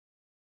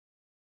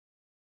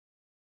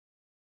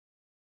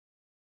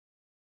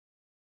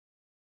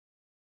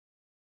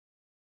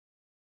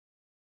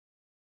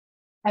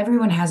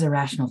Everyone has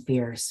irrational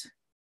fears,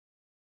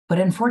 but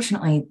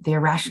unfortunately, the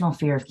irrational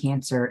fear of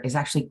cancer is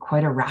actually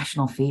quite a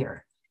rational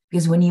fear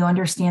because when you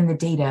understand the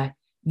data,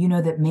 you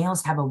know that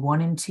males have a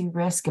 1 in 2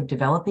 risk of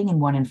developing and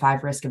 1 in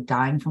 5 risk of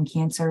dying from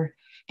cancer,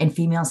 and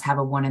females have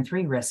a 1 in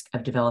 3 risk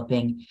of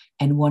developing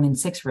and 1 in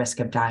 6 risk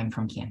of dying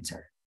from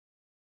cancer.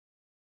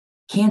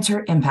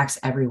 Cancer impacts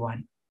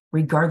everyone,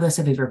 regardless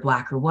of if you're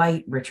Black or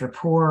white, rich or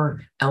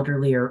poor,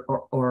 elderly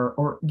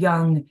or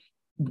young.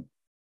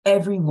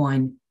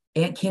 Everyone,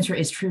 and cancer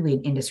is truly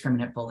an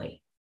indiscriminate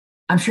bully.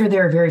 I'm sure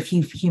there are very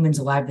few humans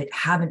alive that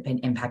haven't been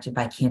impacted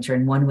by cancer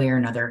in one way or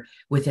another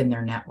within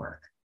their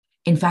network.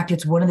 In fact,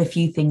 it's one of the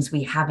few things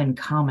we have in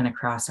common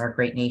across our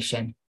great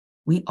nation.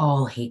 We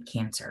all hate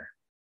cancer.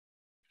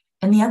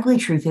 And the ugly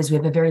truth is we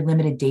have a very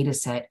limited data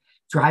set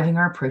driving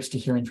our approach to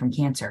healing from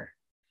cancer.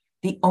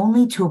 The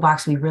only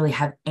toolbox we really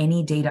have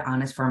any data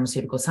on is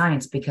pharmaceutical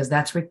science because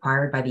that's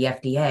required by the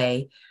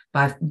FDA,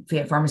 by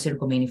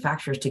pharmaceutical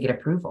manufacturers to get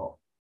approval.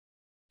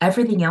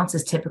 Everything else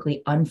is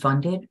typically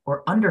unfunded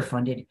or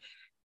underfunded.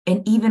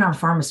 And even our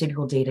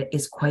pharmaceutical data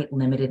is quite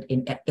limited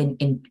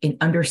in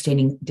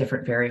understanding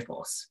different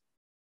variables.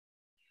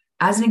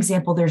 As an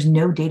example, there's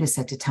no data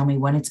set to tell me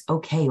when it's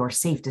okay or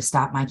safe to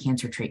stop my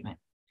cancer treatment.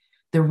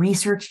 The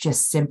research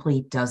just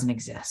simply doesn't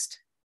exist.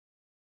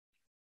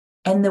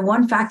 And the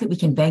one fact that we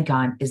can bank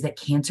on is that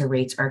cancer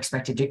rates are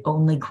expected to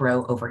only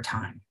grow over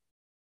time.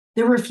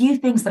 There were a few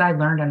things that I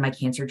learned on my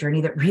cancer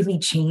journey that really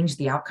changed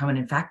the outcome and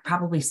in fact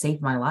probably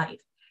saved my life.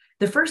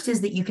 The first is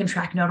that you can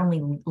track not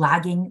only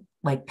lagging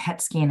like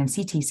PET scan and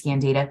CT scan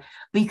data,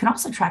 but you can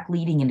also track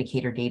leading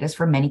indicator data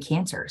for many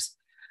cancers.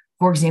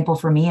 For example,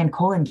 for me and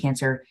colon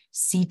cancer,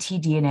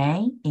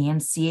 ctDNA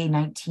and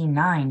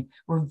CA19-9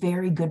 were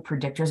very good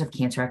predictors of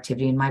cancer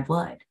activity in my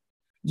blood.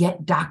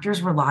 Yet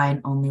doctors rely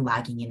on only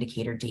lagging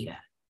indicator data.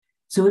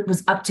 So it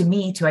was up to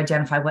me to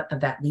identify what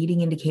that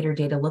leading indicator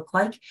data looked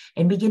like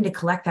and begin to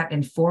collect that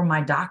and inform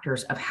my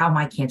doctors of how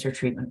my cancer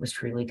treatment was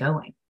truly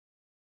going.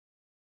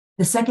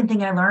 The second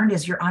thing I learned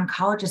is your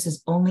oncologist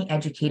is only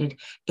educated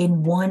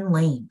in one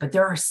lane, but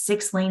there are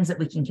 6 lanes that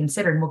we can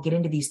consider, and we'll get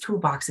into these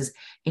toolboxes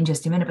in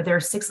just a minute, but there are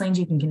 6 lanes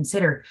you can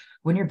consider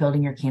when you're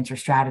building your cancer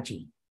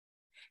strategy.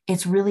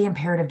 It's really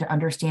imperative to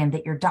understand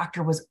that your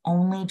doctor was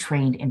only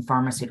trained in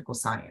pharmaceutical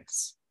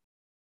science.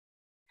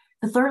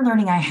 The third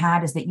learning I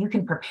had is that you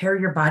can prepare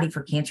your body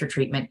for cancer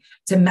treatment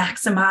to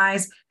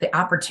maximize the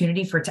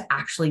opportunity for it to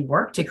actually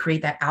work, to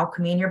create that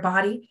alchemy in your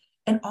body,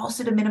 and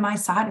also to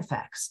minimize side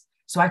effects.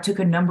 So I took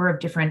a number of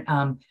different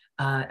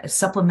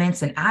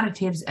supplements and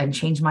additives and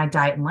changed my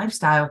diet and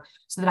lifestyle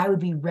so that I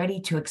would be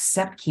ready to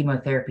accept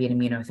chemotherapy and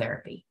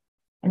immunotherapy.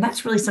 And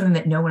that's really something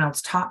that no one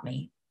else taught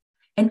me.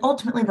 And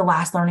ultimately, the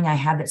last learning I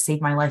had that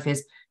saved my life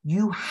is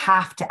you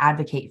have to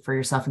advocate for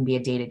yourself and be a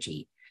data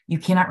G. You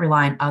cannot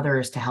rely on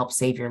others to help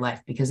save your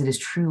life because it is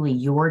truly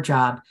your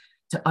job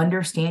to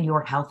understand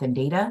your health and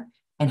data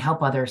and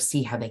help others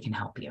see how they can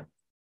help you.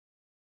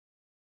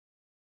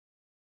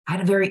 I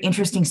had a very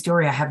interesting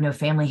story. I have no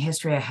family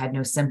history. I had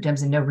no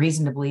symptoms and no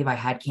reason to believe I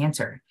had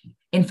cancer.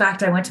 In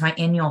fact, I went to my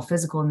annual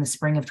physical in the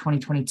spring of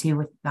 2022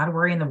 with not a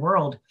worry in the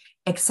world,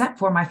 except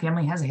for my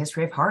family has a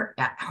history of heart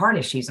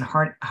issues and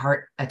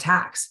heart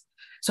attacks.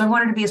 So I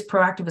wanted to be as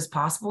proactive as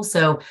possible.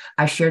 So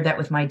I shared that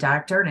with my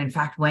doctor and in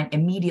fact went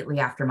immediately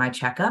after my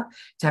checkup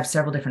to have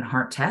several different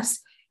heart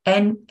tests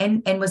and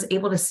was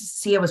able to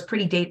see I was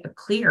pretty data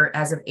clear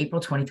as of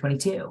April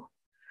 2022.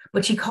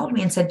 But she called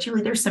me and said,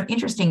 Julie, there's some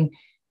interesting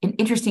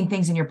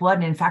things in your blood.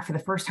 And in fact, for the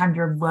first time,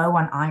 you're low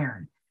on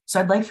iron. So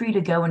I'd like for you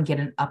to go and get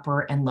an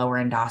upper and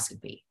lower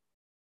endoscopy.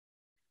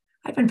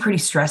 I've been pretty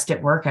stressed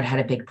at work. I'd had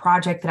a big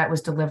project that I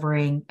was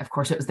delivering. Of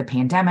course, it was the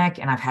pandemic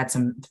and I've had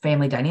some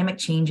family dynamic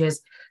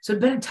changes. So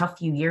it'd been a tough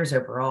few years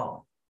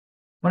overall.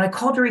 When I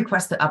called to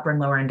request the upper and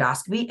lower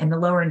endoscopy, and the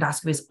lower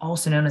endoscopy is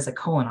also known as a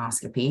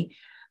colonoscopy,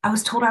 I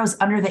was told I was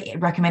under the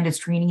recommended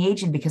screening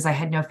age. And because I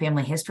had no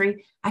family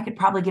history, I could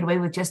probably get away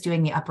with just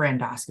doing the upper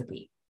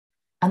endoscopy.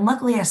 And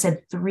luckily I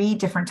said 3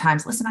 different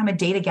times, listen, I'm a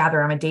data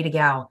gatherer, I'm a data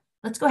gal.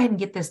 Let's go ahead and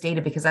get this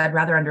data because I'd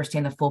rather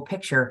understand the full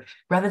picture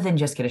rather than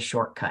just get a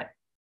shortcut.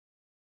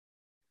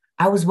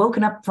 I was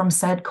woken up from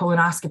said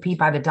colonoscopy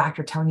by the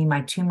doctor telling me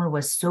my tumor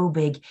was so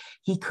big,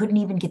 he couldn't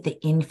even get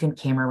the infant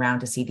camera around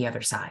to see the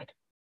other side.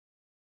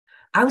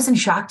 I was in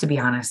shock, to be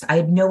honest. I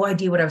had no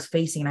idea what I was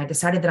facing, and I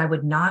decided that I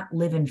would not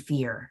live in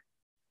fear.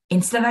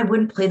 Instead, I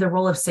wouldn't play the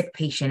role of sick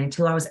patient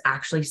until I was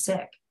actually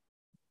sick.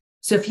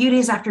 So a few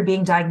days after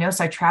being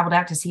diagnosed, I traveled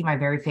out to see my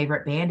very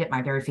favorite band at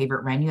my very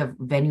favorite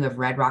venue of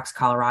Red Rocks,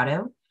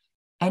 Colorado,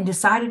 and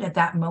decided at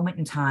that moment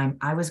in time,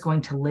 I was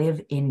going to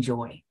live in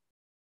joy.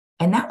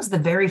 And that was the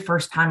very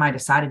first time I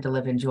decided to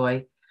live in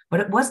joy, but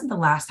it wasn't the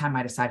last time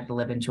I decided to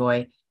live in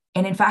joy.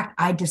 And in fact,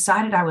 I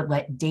decided I would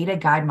let data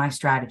guide my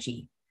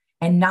strategy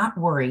and not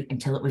worry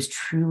until it was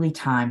truly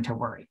time to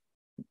worry.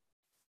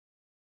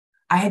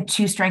 I had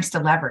 2 strengths to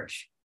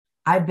leverage.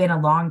 I've been a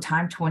long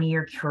time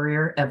 20-year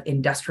career of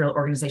industrial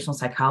organizational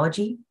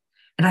psychology,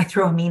 and I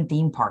throw a mean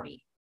theme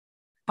party.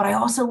 But I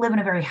also live in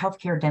a very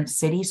healthcare dense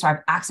city, so I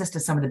have access to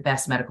some of the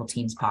best medical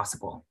teams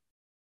possible.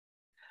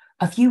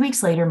 A few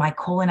weeks later, my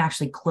colon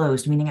actually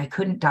closed, meaning I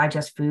couldn't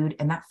digest food,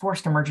 and that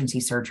forced emergency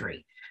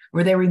surgery,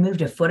 where they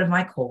removed a foot of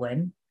my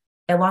colon,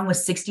 along with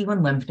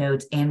 61 lymph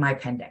nodes and my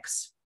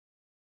appendix.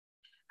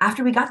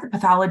 After we got the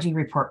pathology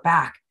report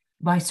back,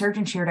 my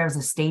surgeon shared I was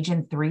a stage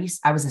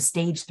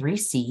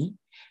 3C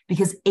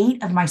because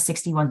 8 of my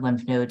 61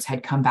 lymph nodes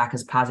had come back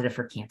as positive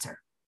for cancer.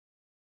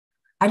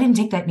 I didn't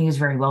take that news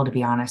very well, to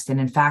be honest. And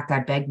in fact, I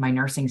begged my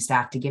nursing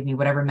staff to give me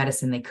whatever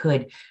medicine they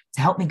could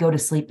to help me go to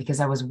sleep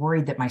because I was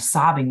worried that my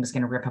sobbing was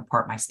going to rip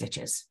apart my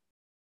stitches.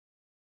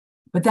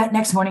 But that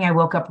next morning, I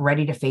woke up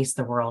ready to face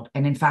the world.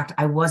 And in fact,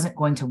 I wasn't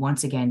going to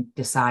once again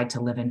decide to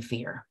live in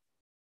fear.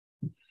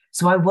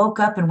 So I woke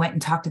up and went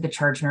and talked to the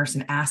charge nurse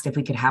and asked if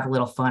we could have a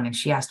little fun. And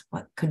she asked,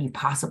 what could you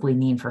possibly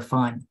mean for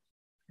fun?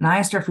 And I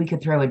asked her if we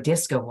could throw a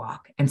disco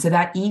walk. And so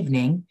that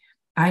evening,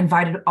 I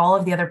invited all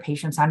of the other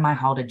patients on my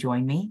hall to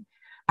join me.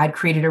 I'd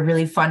created a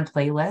really fun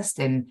playlist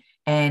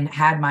and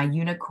had my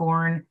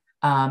unicorn,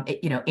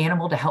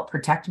 animal to help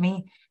protect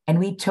me. And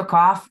we took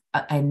off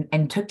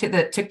and took to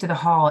the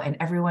hall, and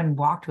everyone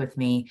walked with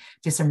me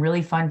to some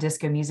really fun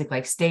disco music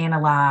like Staying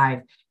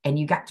Alive and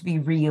You Got to Be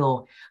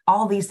Real,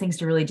 all these things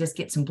to really just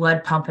get some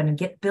blood pumping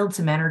and build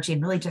some energy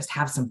and really just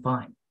have some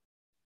fun.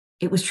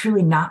 It was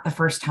truly not the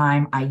first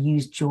time I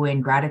used joy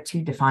and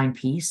gratitude to find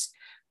peace,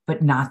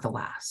 but not the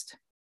last.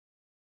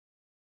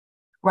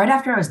 Right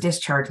after I was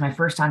discharged, my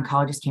first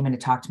oncologist came in to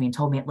talk to me and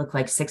told me it looked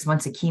like 6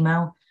 months of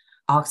chemo,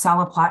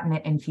 oxaliplatin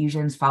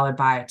infusions, followed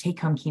by a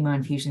take-home chemo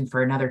infusion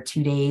for another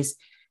 2 days.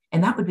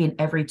 And that would be an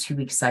every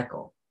 2-week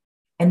cycle.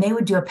 And they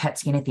would do a PET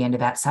scan at the end of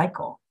that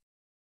cycle.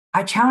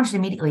 I challenged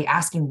immediately,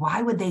 asking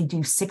why would they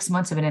do 6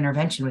 months of an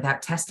intervention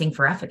without testing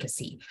for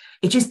efficacy?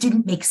 It just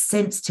didn't make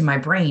sense to my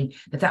brain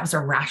that was a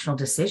rational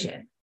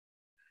decision.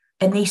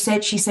 And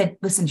she said,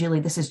 listen,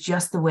 Julie, this is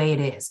just the way it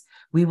is.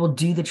 We will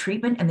do the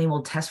treatment and they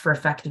will test for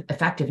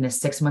effectiveness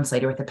 6 months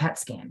later with a PET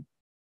scan.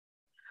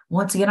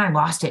 Once again, I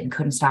lost it and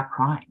couldn't stop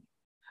crying.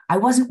 I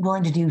wasn't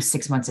willing to do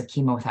 6 months of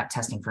chemo without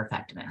testing for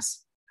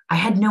effectiveness. I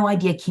had no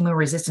idea chemo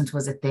resistance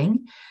was a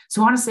thing.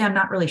 So honestly, I'm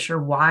not really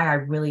sure why I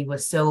really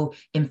was so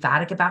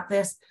emphatic about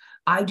this.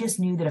 I just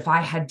knew that if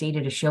I had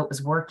data to show it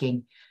was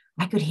working,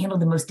 I could handle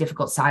the most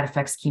difficult side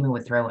effects chemo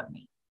would throw at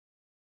me.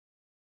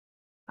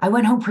 I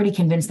went home pretty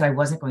convinced that I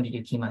wasn't going to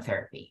do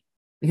chemotherapy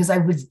because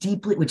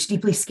which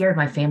deeply scared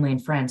my family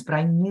and friends, but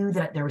I knew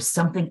that there was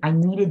something, I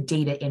needed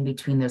data in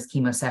between those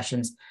chemo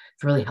sessions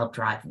to really help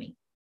drive me.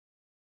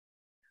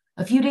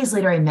 A few days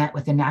later, I met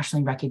with a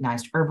nationally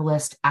recognized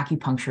herbalist,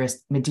 acupuncturist,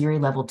 Madeira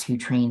Level 2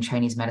 trained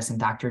Chinese medicine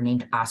doctor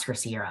named Oscar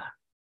Sierra.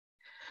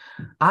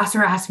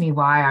 Oscar asked me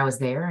why I was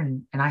there,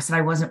 and I said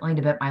I wasn't willing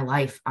to bet my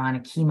life on a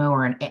chemo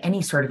or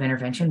any sort of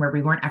intervention where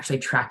we weren't actually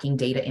tracking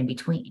data in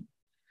between.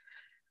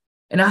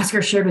 And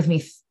Oscar shared with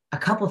me a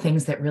couple of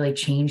things that really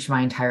changed my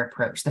entire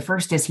approach. The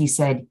first is he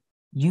said,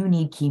 you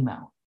need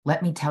chemo.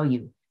 Let me tell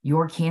you,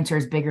 your cancer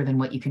is bigger than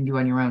what you can do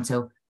on your own.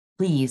 So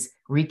please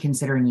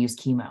reconsider and use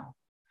chemo.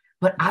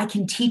 But I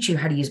can teach you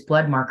how to use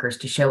blood markers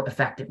to show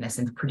effectiveness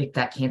and predict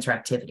that cancer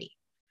activity.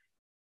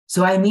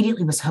 So I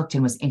immediately was hooked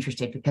and was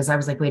interested because I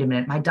was like, wait a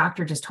minute, my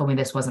doctor just told me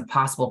this wasn't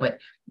possible, but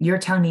you're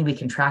telling me we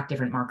can track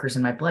different markers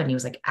in my blood. And he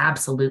was like,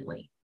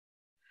 absolutely.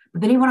 But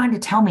then he went on to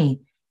tell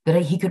me that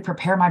he could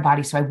prepare my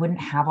body so I wouldn't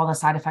have all the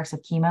side effects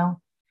of chemo,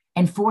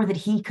 and that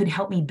he could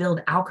help me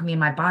build alchemy in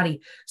my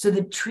body so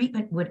the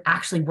treatment would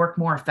actually work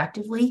more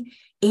effectively,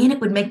 and it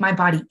would make my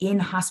body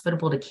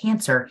inhospitable to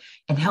cancer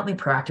and help me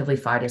proactively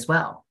fight as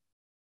well.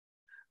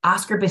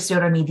 Oscar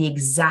bestowed on me the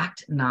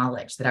exact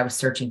knowledge that I was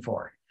searching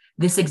for,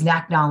 this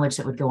exact knowledge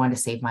that would go on to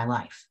save my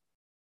life.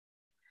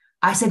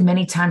 I said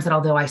many times that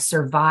although I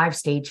survived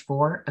stage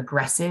 4,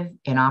 aggressive,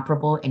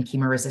 inoperable, and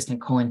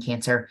chemo-resistant colon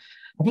cancer,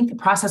 I think the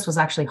process was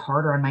actually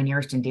harder on my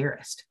nearest and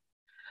dearest.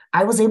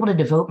 I was able to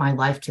devote my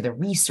life to the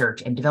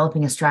research and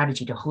developing a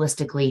strategy to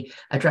holistically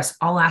address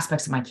all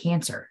aspects of my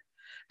cancer.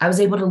 I was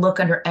able to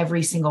look under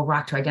every single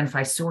rock to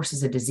identify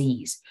sources of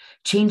disease,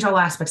 change all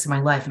aspects of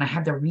my life, and I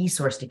had the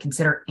resource to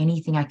consider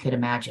anything I could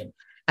imagine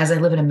as I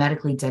live in a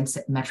medically dense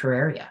metro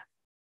area.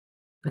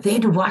 But they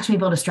had to watch me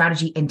build a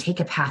strategy and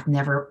take a path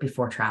never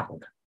before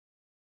traveled.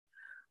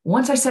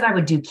 Once I said I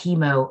would do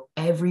chemo,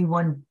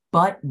 everyone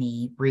but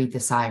me breathed a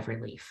sigh of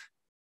relief.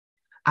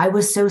 I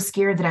was so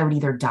scared that I would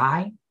either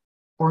die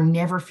or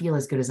never feel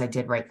as good as I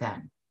did right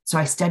then. So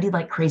I studied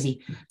like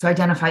crazy to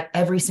identify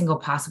every single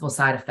possible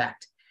side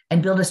effect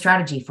and build a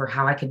strategy for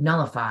how I could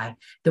nullify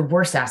the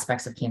worst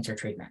aspects of cancer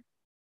treatment.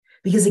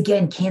 Because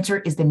again, cancer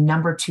is the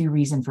number 2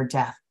 reason for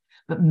death,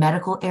 but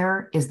medical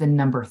error is the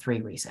number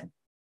 3 reason.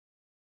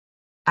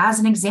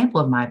 As an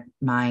example of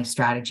my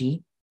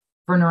strategy,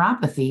 for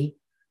neuropathy,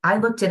 I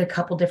looked at a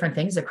couple different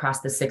things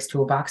across the 6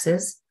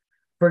 toolboxes.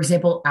 For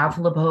example,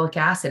 alpha-lipoic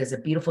acid is a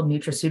beautiful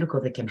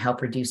nutraceutical that can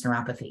help reduce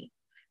neuropathy,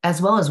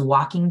 as well as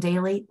walking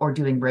daily or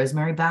doing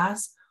rosemary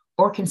baths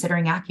or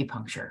considering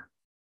acupuncture.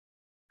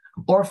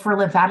 Or for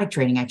lymphatic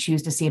draining, I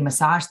choose to see a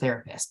massage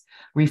therapist,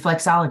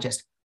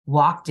 reflexologist,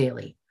 walk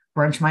daily,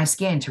 brunch my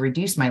skin to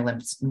reduce my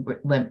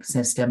lymph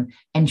system,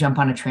 and jump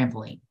on a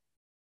trampoline.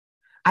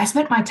 I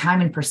spent my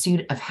time in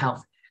pursuit of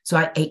health So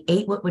I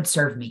ate what would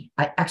serve me.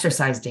 I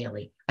exercised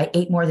daily. I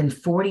ate more than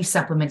 40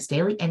 supplements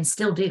daily and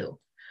still do.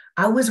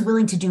 I was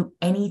willing to do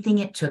anything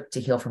it took to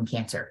heal from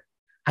cancer.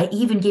 I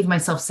even gave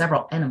myself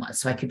several enemas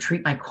so I could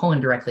treat my colon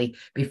directly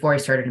before I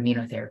started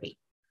immunotherapy.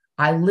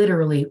 I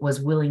literally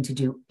was willing to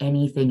do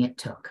anything it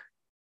took.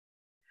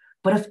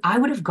 But if I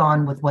would have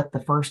gone with what the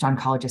first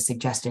oncologist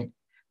suggested,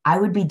 I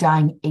would be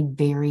dying a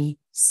very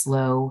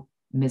slow,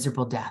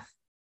 miserable death.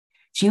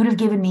 She would have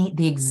given me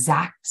the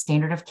exact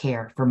standard of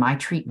care for my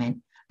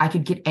treatment I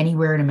could get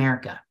anywhere in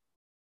America.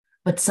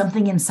 But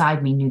something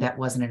inside me knew that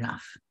wasn't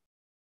enough.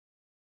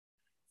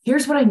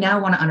 Here's what I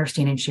now want to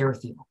understand and share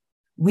with you.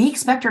 We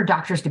expect our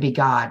doctors to be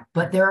God,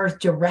 but they're a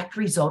direct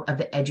result of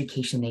the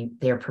education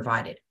they are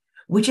provided,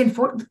 which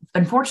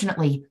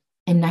unfortunately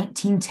in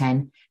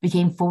 1910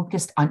 became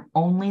focused on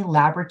only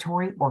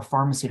laboratory or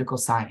pharmaceutical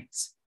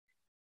science,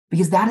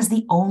 because that is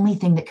the only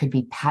thing that could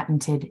be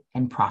patented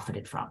and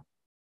profited from.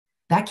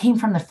 That came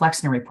from the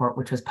Flexner Report,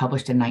 which was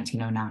published in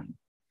 1909.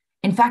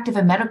 In fact, if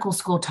a medical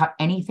school taught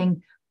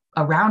anything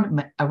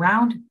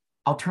around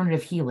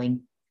alternative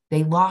healing,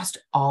 they lost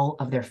all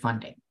of their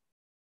funding.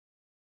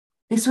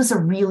 This was a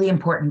really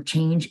important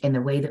change in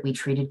the way that we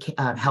treated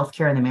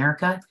healthcare in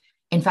America.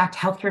 In fact,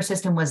 healthcare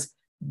system was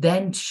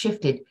then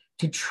shifted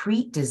to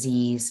treat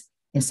disease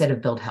instead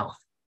of build health.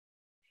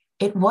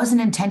 It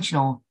wasn't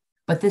intentional,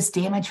 but this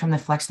damage from the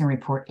Flexner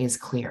Report is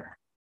clear.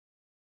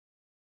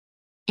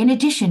 In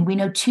addition, we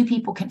know two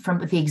people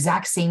with the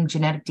exact same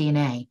genetic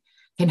DNA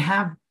can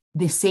have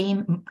the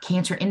same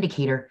cancer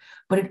indicator,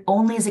 but it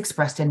only is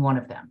expressed in one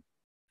of them.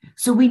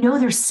 So we know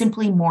there's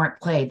simply more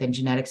at play than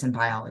genetics and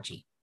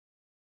biology.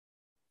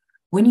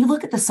 When you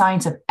look at the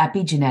science of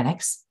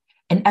epigenetics,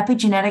 and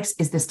epigenetics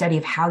is the study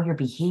of how your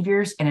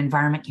behaviors and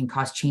environment can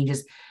cause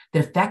changes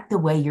that affect the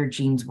way your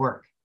genes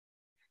work,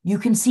 you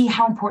can see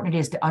how important it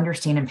is to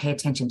understand and pay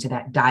attention to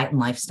that diet and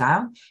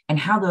lifestyle and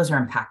how those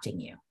are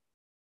impacting you.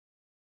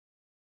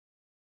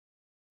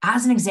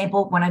 As an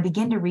example, when I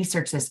began to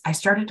research this, I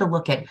started to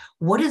look at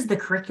what is the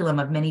curriculum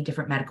of many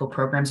different medical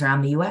programs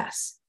around the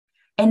US.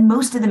 And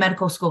most of the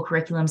medical school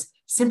curriculums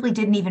simply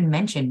didn't even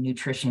mention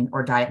nutrition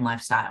or diet and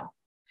lifestyle.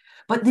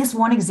 But this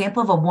one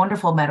example of a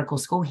wonderful medical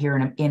school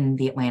here in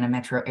the Atlanta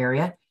metro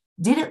area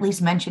did at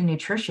least mention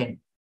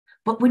nutrition.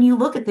 But when you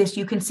look at this,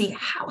 you can see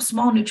how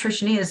small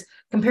nutrition is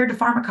compared to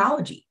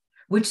pharmacology,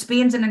 which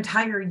spans an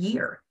entire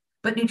year,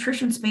 but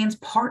nutrition spans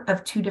part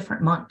of 2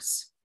 different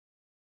months.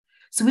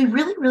 So we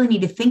really, really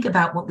need to think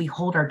about what we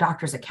hold our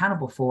doctors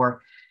accountable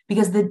for,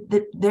 because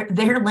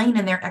their lane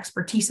and their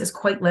expertise is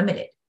quite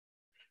limited.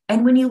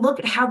 And when you look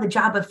at how the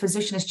job of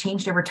physician has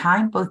changed over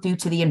time, both due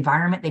to the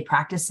environment they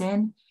practice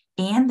in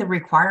and the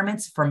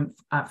requirements from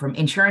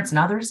insurance and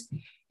others,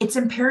 it's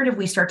imperative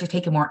we start to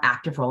take a more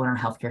active role in our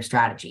healthcare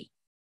strategy.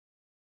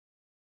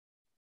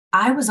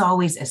 I was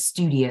always a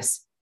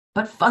studious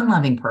but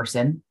fun-loving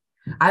person.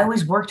 I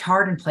always worked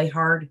hard and played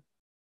hard.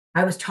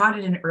 I was taught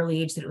at an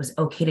early age that it was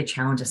okay to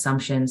challenge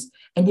assumptions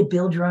and to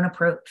build your own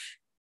approach.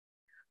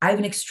 I have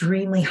an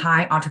extremely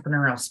high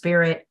entrepreneurial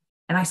spirit,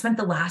 and I spent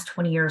the last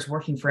 20 years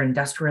working for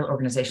industrial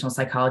organizational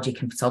psychology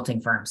consulting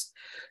firms.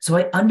 So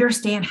I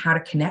understand how to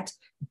connect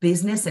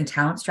business and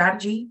talent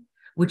strategy,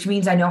 which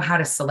means I know how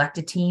to select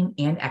a team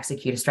and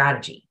execute a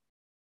strategy.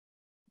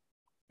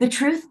 The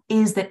truth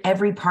is that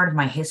every part of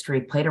my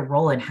history played a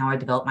role in how I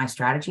developed my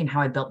strategy and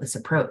how I built this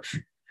approach.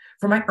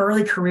 From my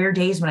early career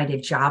days when I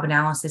did job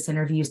analysis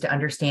interviews to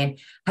understand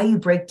how you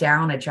break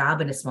down a job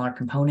into smaller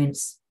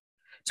components,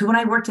 to when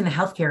I worked in the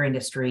healthcare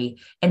industry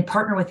and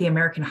partner with the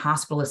American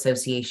Hospital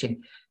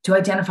Association to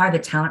identify the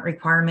talent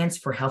requirements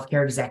for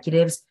healthcare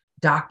executives,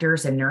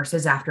 doctors, and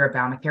nurses after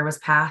Obamacare was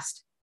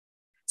passed,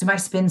 to my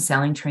spin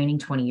selling training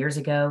 20 years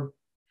ago,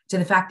 to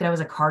the fact that I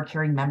was a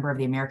card-carrying member of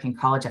the American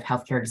College of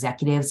Healthcare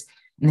Executives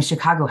and the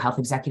Chicago Health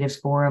Executives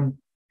Forum,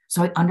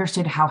 so I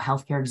understood how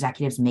healthcare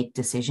executives make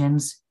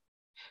decisions.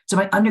 So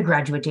my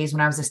undergraduate days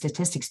when I was a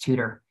statistics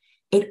tutor,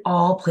 it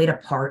all played a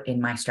part in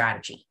my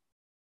strategy.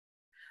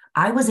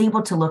 I was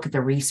able to look at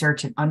the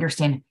research and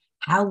understand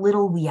how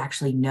little we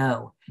actually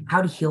know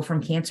how to heal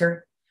from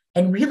cancer,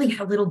 and really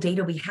how little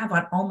data we have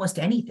on almost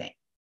anything.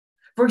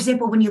 For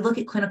example, when you look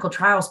at clinical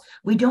trials,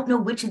 we don't know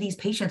which of these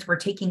patients were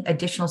taking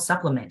additional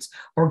supplements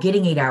or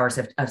getting 8 hours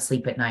of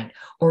sleep at night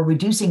or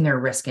reducing their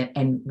risk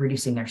and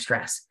reducing their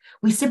stress.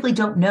 We simply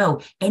don't know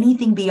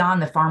anything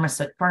beyond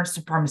the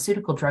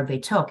pharmaceutical drug they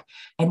took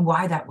and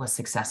why that was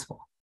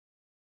successful.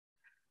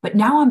 But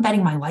now I'm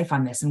betting my life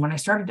on this. And when I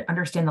started to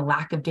understand the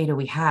lack of data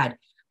we had,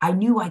 I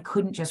knew I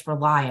couldn't just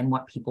rely on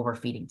what people were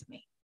feeding to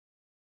me.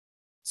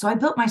 So I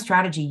built my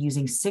strategy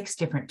using 6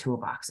 different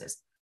toolboxes,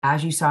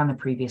 as you saw on the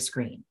previous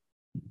screen.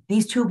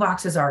 These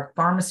toolboxes are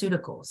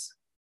pharmaceuticals,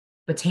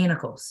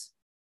 botanicals,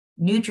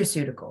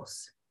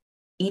 nutraceuticals,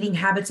 eating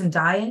habits and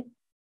diet,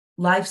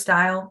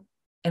 lifestyle,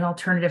 and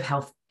alternative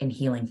health and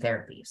healing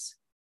therapies.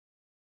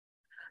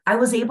 I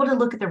was able to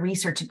look at the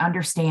research and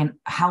understand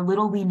how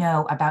little we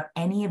know about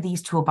any of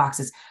these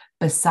toolboxes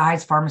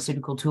besides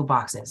pharmaceutical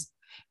toolboxes.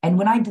 And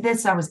when I did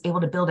this, I was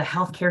able to build a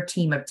healthcare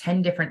team of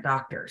 10 different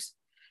doctors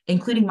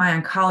including my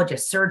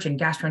oncologist, surgeon,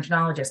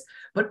 gastroenterologist,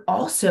 but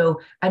also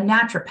a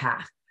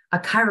naturopath, a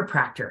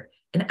chiropractor,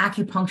 an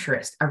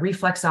acupuncturist, a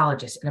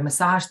reflexologist, and a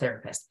massage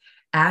therapist,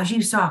 as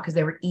you saw, because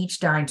they were each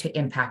dying to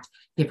impact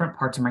different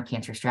parts of my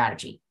cancer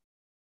strategy.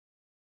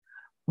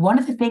 One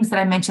of the things that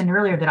I mentioned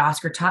earlier that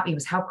Oscar taught me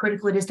was how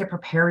critical it is to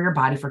prepare your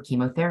body for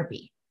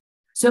chemotherapy.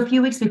 So a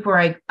few weeks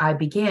before I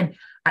began,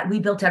 we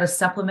built out a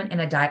supplement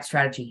and a diet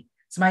strategy.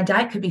 So my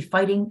diet could be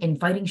in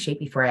fighting shape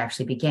before I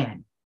actually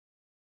began.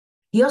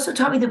 He also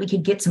taught me that we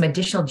could get some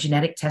additional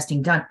genetic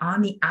testing done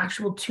on the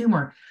actual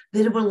tumor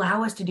that it would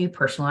allow us to do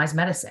personalized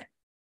medicine.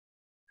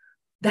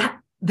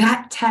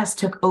 That test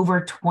took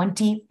over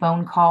 20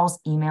 phone calls,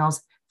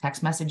 emails,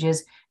 text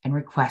messages, and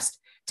requests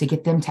to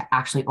get them to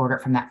actually order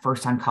it from that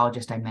first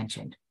oncologist I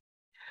mentioned.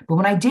 But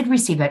when I did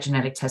receive that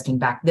genetic testing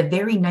back, the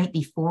very night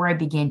before I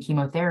began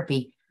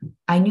chemotherapy,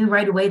 I knew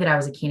right away that I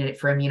was a candidate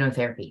for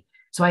immunotherapy.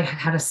 So I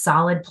had a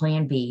solid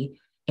plan B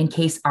in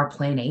case our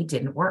plan A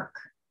didn't work.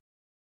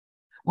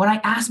 When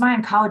I asked my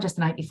oncologist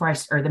the night before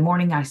the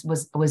morning I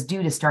was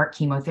due to start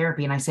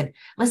chemotherapy, and I said,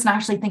 listen, I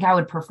actually think I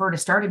would prefer to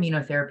start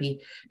immunotherapy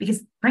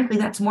because frankly,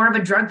 that's more of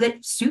a drug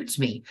that suits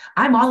me.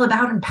 I'm all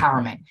about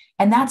empowerment.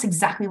 And that's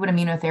exactly what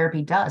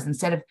immunotherapy does.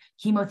 Instead of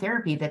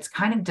chemotherapy, that's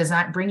kind of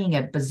designed, bringing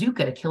a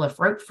bazooka to kill a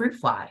fruit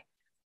fly.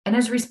 And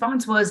his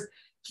response was,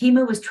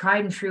 chemo was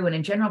tried and true. And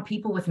in general,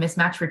 people with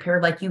mismatch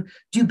repair like you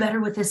do better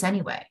with this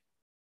anyway.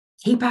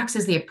 Capax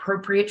is the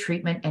appropriate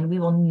treatment, and we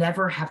will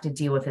never have to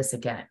deal with this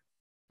again.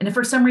 And if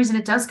for some reason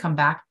it does come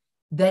back,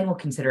 then we'll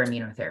consider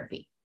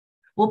immunotherapy.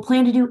 We'll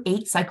plan to do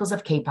 8 cycles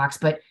of Capax,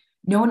 but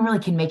no one really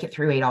can make it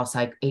through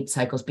 8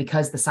 cycles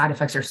because the side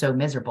effects are so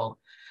miserable.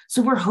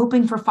 So we're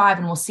hoping for 5,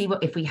 and we'll see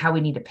how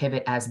we need to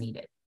pivot as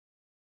needed.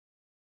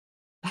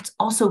 That's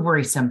also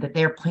worrisome that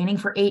they're planning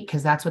for 8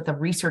 because that's what the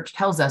research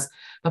tells us.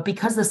 But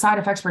because the side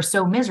effects were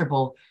so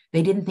miserable,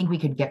 they didn't think we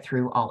could get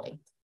through all 8.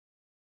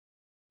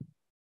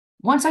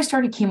 Once I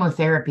started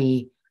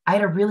chemotherapy, I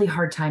had a really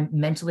hard time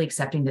mentally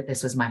accepting that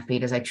this was my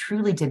fate, as I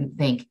truly didn't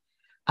think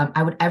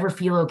I would ever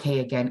feel okay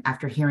again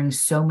after hearing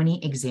so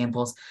many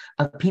examples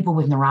of people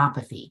with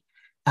neuropathy,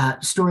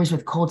 stories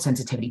with cold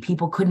sensitivity.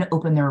 People couldn't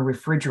open their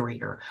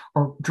refrigerator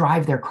or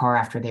drive their car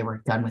after they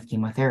were done with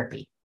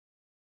chemotherapy.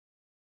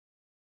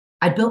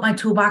 I built my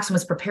toolbox and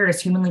was prepared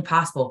as humanly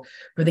possible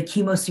for the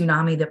chemo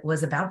tsunami that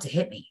was about to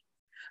hit me.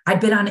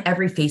 I'd been on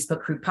every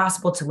Facebook group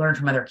possible to learn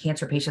from other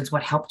cancer patients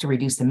what helped to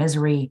reduce the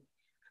misery.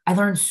 I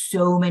learned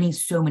so many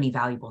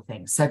valuable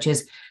things, such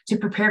as to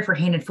prepare for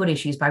hand and foot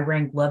issues by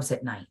wearing gloves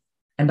at night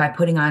and by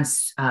putting on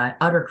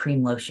udder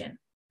cream lotion,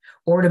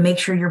 or to make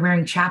sure you're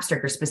wearing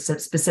chapstick or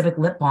specific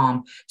lip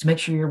balm to make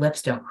sure your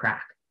lips don't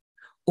crack,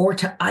 or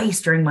to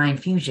ice during my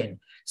infusion.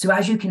 So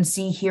as you can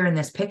see here in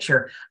this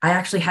picture, I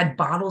actually had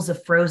bottles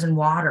of frozen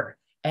water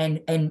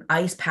and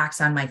ice packs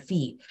on my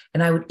feet,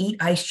 and I would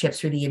eat ice chips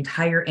through the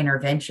entire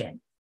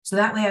intervention. So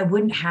that way I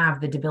wouldn't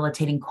have the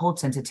debilitating cold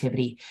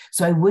sensitivity.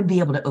 So I would be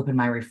able to open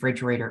my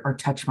refrigerator or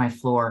touch my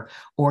floor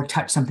or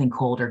touch something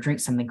cold or drink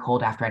something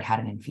cold after I'd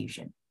had an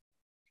infusion.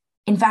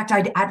 In fact,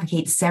 I'd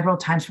advocate several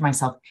times for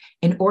myself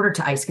in order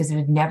to ice because it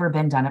had never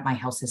been done at my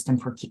health system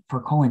for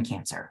colon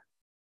cancer.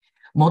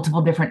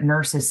 Multiple different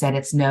nurses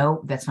said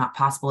no, that's not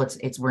possible.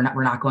 We're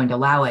not going to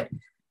allow it.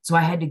 So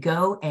I had to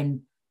go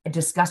and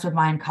discussed with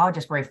my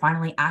oncologist, where I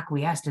finally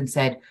acquiesced and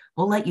said,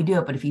 we'll let you do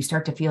it, but if you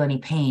start to feel any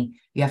pain,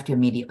 you have to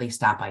immediately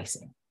stop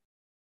icing.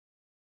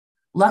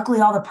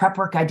 Luckily, all the prep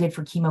work I did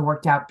for chemo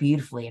worked out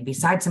beautifully. And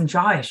besides some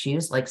jaw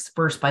issues like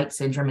first bite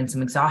syndrome and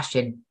some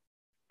exhaustion,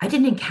 I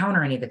didn't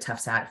encounter any of the tough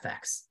side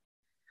effects.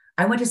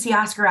 I went to see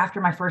Oscar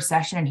after my first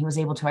session, and he was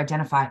able to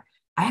identify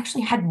I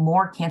actually had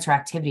more cancer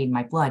activity in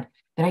my blood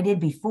than I did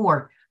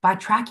before by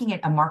tracking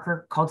a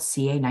marker called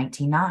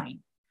CA19-9.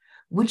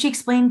 Which he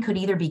explained could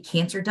either be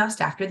cancer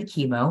dust after the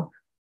chemo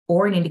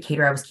or an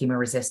indicator I was chemo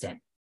resistant.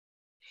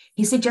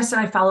 He suggested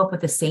I follow up with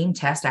the same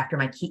test after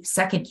my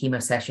second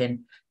chemo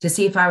session to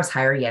see if I was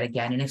higher yet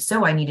again, and if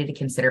so, I needed to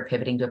consider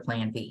pivoting to a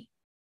plan B.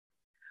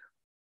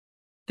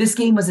 This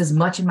game was as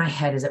much in my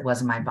head as it was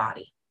in my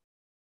body.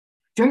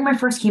 During my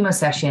first chemo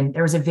session,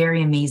 there was a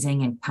very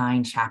amazing and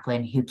kind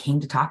chaplain who came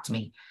to talk to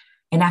me,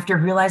 and after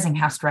realizing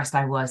how stressed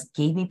I was,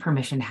 gave me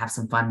permission to have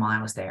some fun while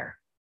I was there.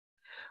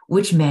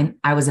 Which meant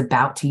I was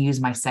about to use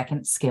my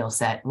second skill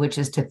set, which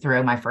is to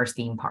throw my first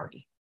theme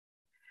party.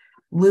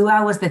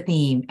 Luau was the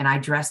theme, and I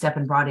dressed up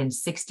and brought in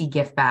 60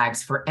 gift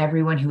bags for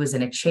everyone who was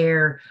in a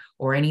chair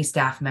or any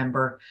staff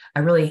member.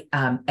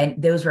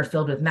 And those were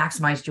filled with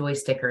Maximize Joy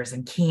stickers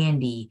and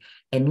candy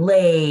and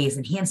Lays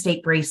and hand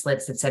state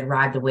bracelets that said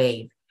Ride the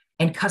Wave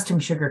and custom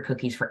sugar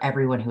cookies for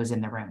everyone who was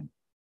in the room.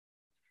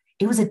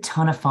 It was a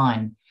ton of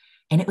fun.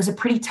 And it was a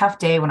pretty tough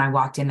day when I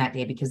walked in that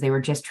day because they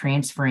were just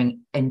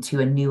transferring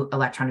into a new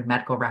electronic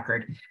medical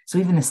record. So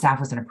even the staff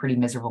was in a pretty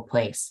miserable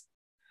place.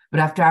 But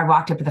after I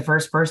walked up to the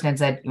first person and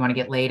said, you want to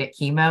get laid at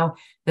chemo?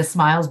 The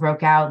smiles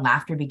broke out,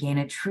 laughter began.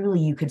 And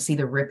truly, you could see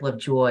the ripple of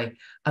joy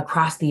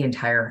across the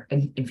entire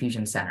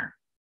infusion center.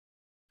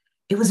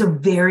 It was a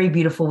very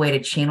beautiful way to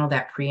channel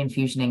that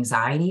pre-infusion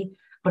anxiety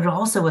but it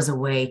also was a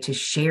way to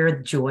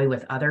share joy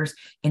with others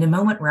in a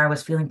moment where I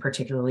was feeling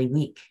particularly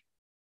weak.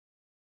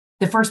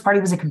 The first party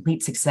was a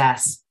complete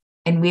success,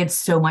 and we had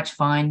so much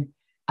fun.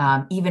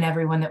 Even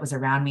everyone that was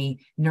around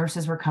me,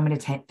 nurses were coming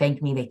to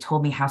thank me. They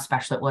told me how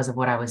special it was of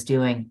what I was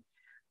doing.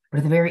 But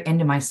at the very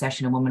end of my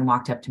session, a woman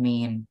walked up to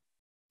me and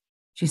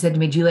she said to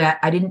me, Julia,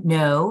 I didn't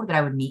know that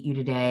I would meet you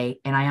today.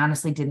 And I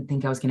honestly didn't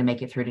think I was going to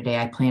make it through today.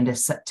 I planned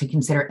to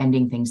consider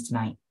ending things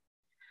tonight.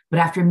 But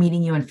after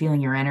meeting you and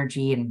feeling your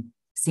energy and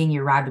seeing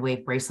your Ride the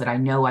Wave bracelet, I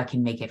know I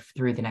can make it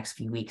through the next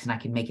few weeks and I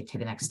can make it to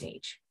the next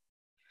stage.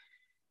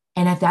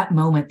 And at that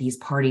moment, these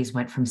parties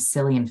went from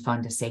silly and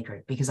fun to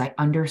sacred because I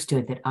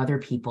understood that other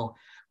people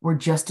were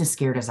just as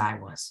scared as I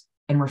was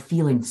and were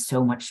feeling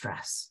so much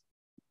stress.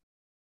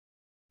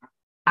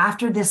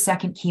 After this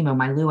second chemo,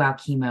 my luau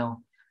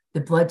chemo,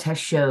 the blood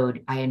test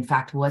showed I, in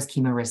fact, was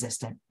chemo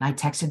resistant. I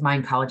texted my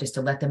oncologist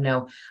to let them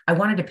know I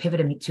wanted to pivot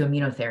to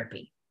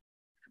immunotherapy.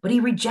 But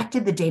he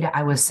rejected the data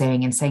I was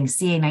saying and saying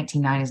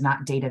CA19-9 is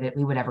not data that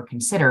we would ever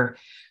consider.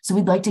 So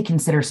we'd like to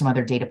consider some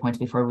other data points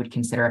before we would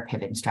consider a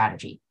pivot in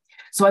strategy.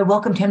 So I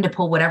welcomed him to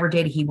pull whatever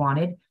data he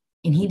wanted.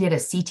 And he did a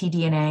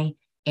ctDNA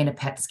and a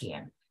PET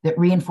scan that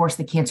reinforced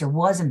the cancer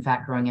was, in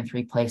fact, growing in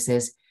 3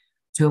 places,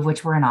 2 of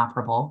which were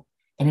inoperable,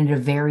 and at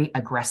a very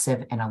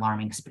aggressive and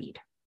alarming speed.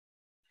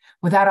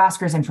 Without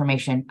Oscar's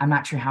information, I'm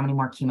not sure how many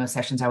more chemo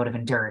sessions I would have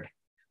endured,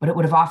 but it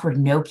would have offered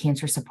no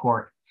cancer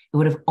support. It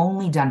would have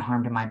only done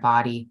harm to my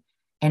body.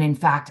 And in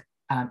fact,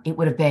 it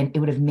would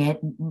have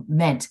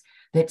meant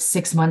that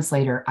 6 months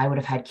later, I would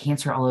have had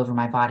cancer all over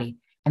my body.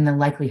 And the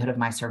likelihood of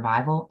my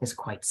survival is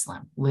quite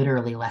slim,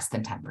 literally less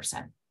than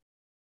 10%.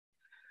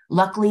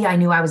 Luckily, I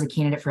knew I was a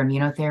candidate for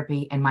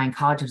immunotherapy, and my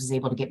oncologist was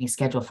able to get me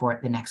scheduled for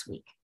it the next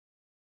week.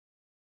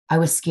 I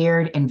was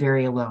scared and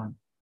very alone.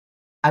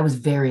 I was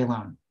very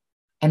alone.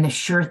 And the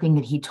sure thing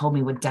that he told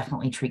me would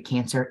definitely treat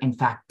cancer, in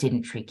fact,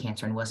 didn't treat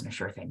cancer and wasn't a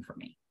sure thing for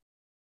me.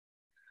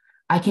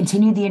 I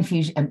continued the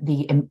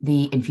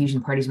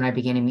infusion parties when I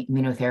began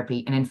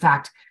immunotherapy. And in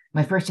fact,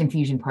 my first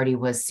infusion party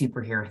was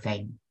superhero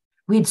thing.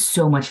 We had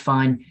so much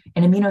fun,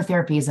 and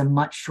immunotherapy is a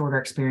much shorter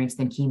experience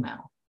than chemo.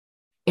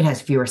 It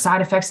has fewer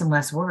side effects and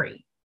less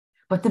worry.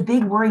 But the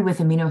big worry with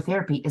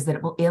immunotherapy is that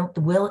it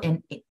will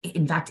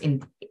in fact,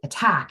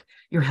 attack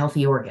your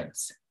healthy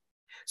organs.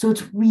 So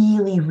it's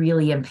really,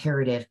 really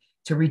imperative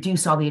to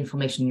reduce all the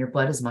inflammation in your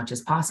blood as much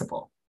as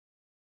possible.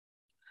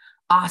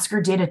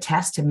 Oscar did a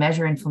test to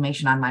measure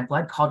inflammation on my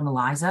blood called an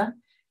ELISA.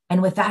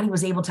 And with that, he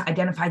was able to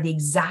identify the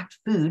exact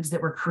foods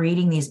that were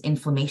creating these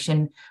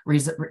inflammation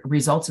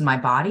results in my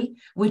body,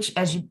 which,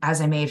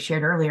 as I may have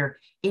shared earlier,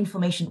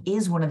 inflammation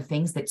is one of the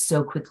things that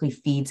so quickly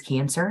feeds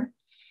cancer.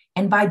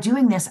 And by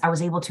doing this, I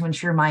was able to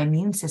ensure my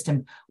immune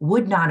system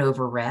would not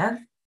over-rev.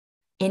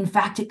 In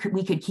fact,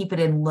 we could keep it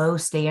in low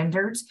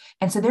standards.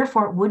 And so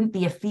therefore, it wouldn't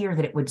be a fear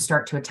that it would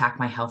start to attack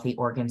my healthy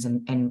organs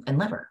and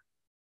liver.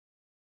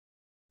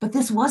 But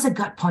this was a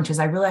gut punch as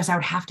I realized I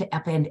would have to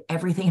upend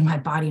everything in my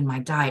body and my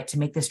diet to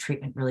make this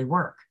treatment really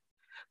work.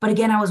 But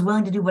again, I was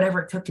willing to do whatever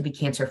it took to be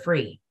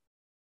cancer-free.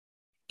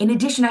 In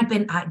addition, I'd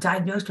been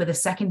diagnosed with a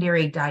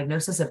secondary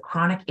diagnosis of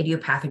chronic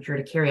idiopathic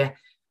urticaria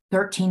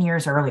 13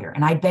 years earlier.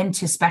 And I'd been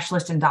to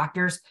specialists and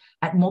doctors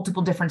at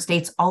multiple different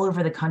states all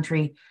over the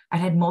country.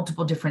 I'd had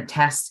multiple different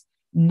tests.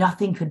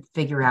 Nothing could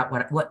figure out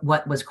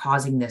what was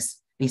causing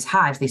these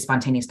hives, these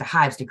spontaneous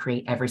hives to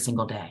create every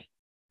single day.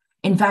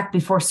 In fact,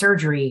 before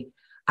surgery,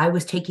 I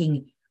was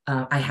taking,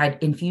 I had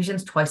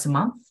infusions twice a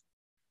month.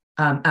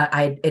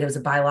 It was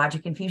a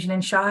biologic infusion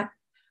and shot.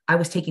 I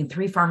was taking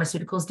 3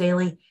 pharmaceuticals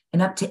daily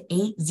and up to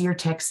 8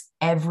 Zyrtecs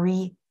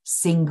every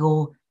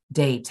single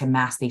day to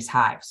mask these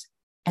hives.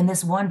 And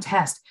this one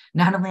test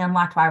not only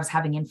unlocked why I was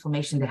having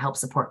inflammation to help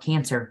support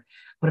cancer,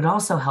 but it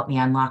also helped me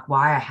unlock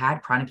why I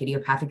had chronic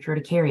idiopathic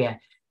urticaria.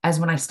 As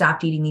when I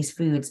stopped eating these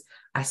foods,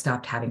 I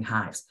stopped having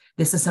hives.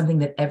 This is something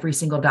that every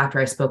single doctor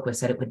I spoke with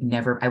said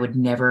I would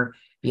never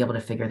be able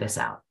to figure this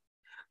out.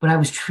 But I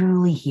was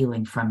truly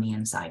healing from the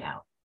inside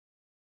out.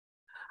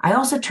 I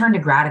also turned to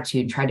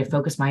gratitude and tried to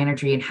focus my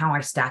energy in how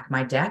I stack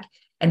my deck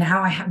and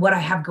what I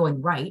have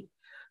going right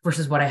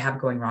versus what I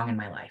have going wrong in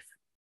my life.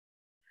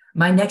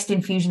 My next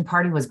infusion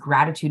party was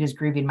Gratitude is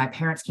Groovy, and my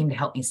parents came to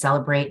help me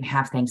celebrate and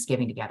have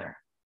Thanksgiving together.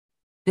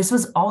 This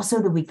was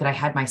also the week that I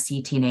had my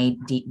ctDNA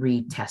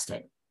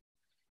retested.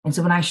 And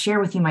so when I share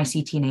with you my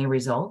ctDNA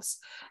results,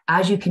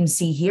 as you can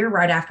see here,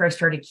 right after I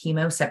started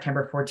chemo,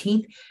 September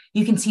 14th,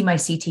 you can see my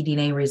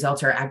ctDNA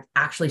results are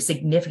actually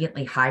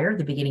significantly higher at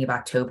the beginning of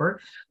October,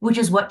 which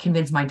is what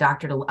convinced my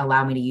doctor to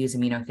allow me to use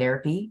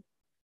immunotherapy.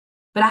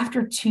 But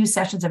after 2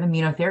 sessions of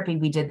immunotherapy,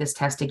 we did this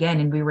test again,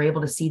 and we were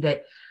able to see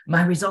that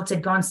my results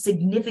had gone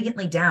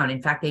significantly down.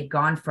 In fact, they'd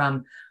gone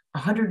from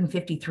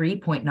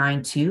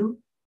 153.92 to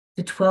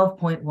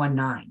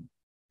 12.19.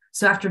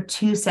 So after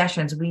 2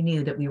 sessions, we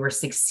knew that we were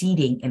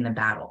succeeding in the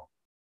battle.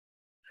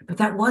 But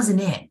that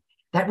wasn't it.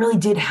 That really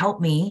did help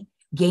me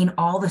gain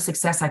all the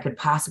success I could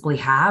possibly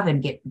have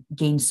and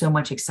gain so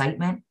much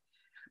excitement.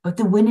 But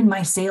the win in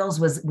my sales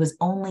was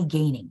only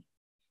gaining.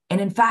 And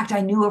in fact,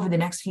 I knew over the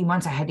next few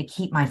months, I had to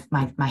keep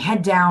my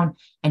head down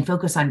and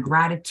focus on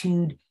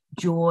gratitude,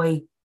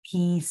 joy,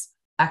 peace,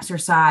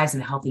 exercise,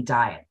 and a healthy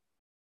diet.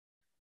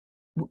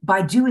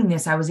 By doing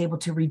this, I was able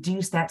to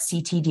reduce that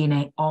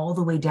ctDNA all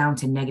the way down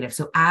to negative.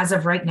 So as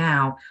of right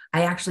now,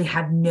 I actually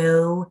have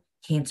no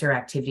cancer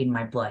activity in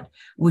my blood,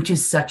 which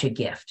is such a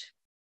gift.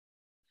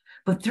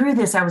 But through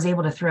this, I was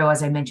able to throw,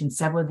 as I mentioned,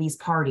 several of these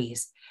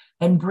parties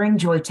and bring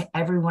joy to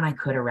everyone I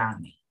could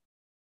around me.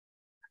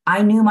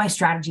 I knew my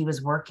strategy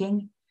was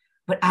working,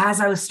 but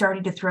as I was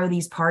starting to throw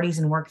these parties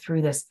and work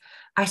through this,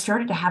 I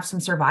started to have some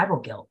survival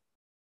guilt.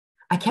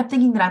 I kept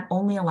thinking that I'm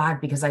only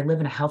alive because I live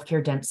in a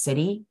healthcare dense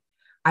city.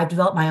 I've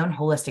developed my own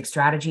holistic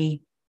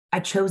strategy. I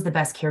chose the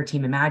best care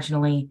team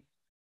imaginable,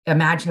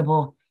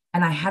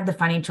 and I had the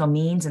financial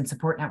means and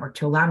support network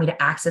to allow me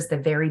to access the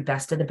very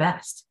best of the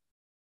best.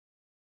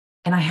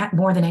 And I had,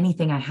 more than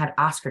anything, I had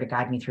Oscar to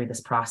guide me through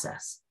this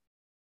process.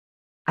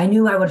 I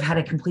knew I would have had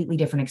a completely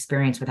different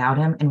experience without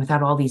him and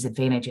without all these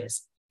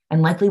advantages,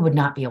 and likely would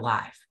not be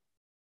alive.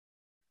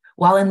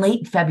 While in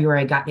late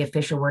February, I got the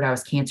official word I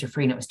was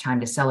cancer-free and it was time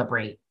to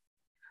celebrate.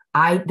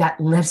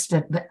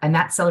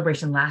 That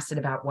celebration lasted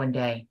about one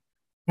day.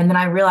 And then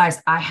I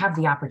realized I have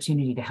the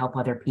opportunity to help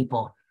other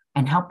people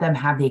and help them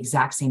have the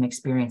exact same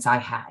experience I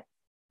had.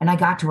 And I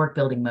got to work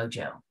building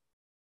MOJO.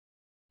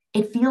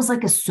 It feels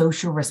like a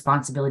social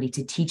responsibility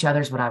to teach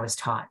others what I was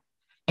taught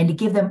and to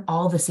give them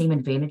all the same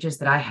advantages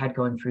that I had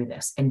going through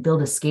this and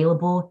build a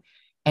scalable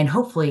and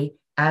hopefully,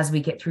 as we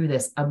get through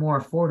this, a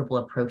more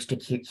affordable approach to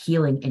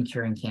healing and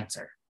curing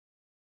cancer.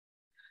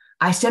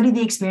 I studied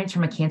the experience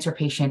from a cancer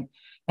patient,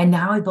 and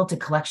now I built a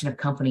collection of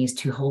companies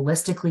to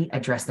holistically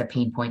address the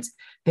pain points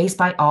faced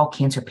by all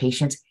cancer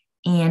patients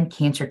and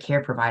cancer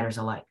care providers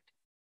alike.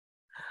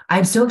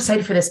 I'm so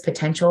excited for this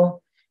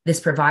potential. This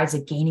provides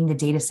gaining the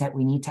data set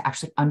we need to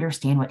actually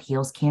understand what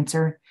heals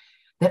cancer.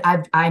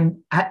 That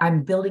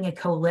I'm building a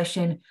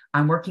coalition.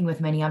 I'm working with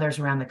many others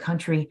around the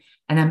country,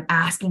 and I'm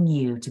asking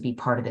you to be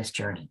part of this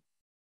journey.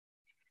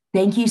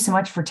 Thank you so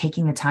much for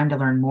taking the time to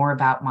learn more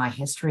about my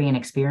history and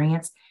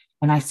experience,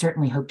 and I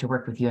certainly hope to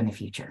work with you in the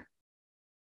future.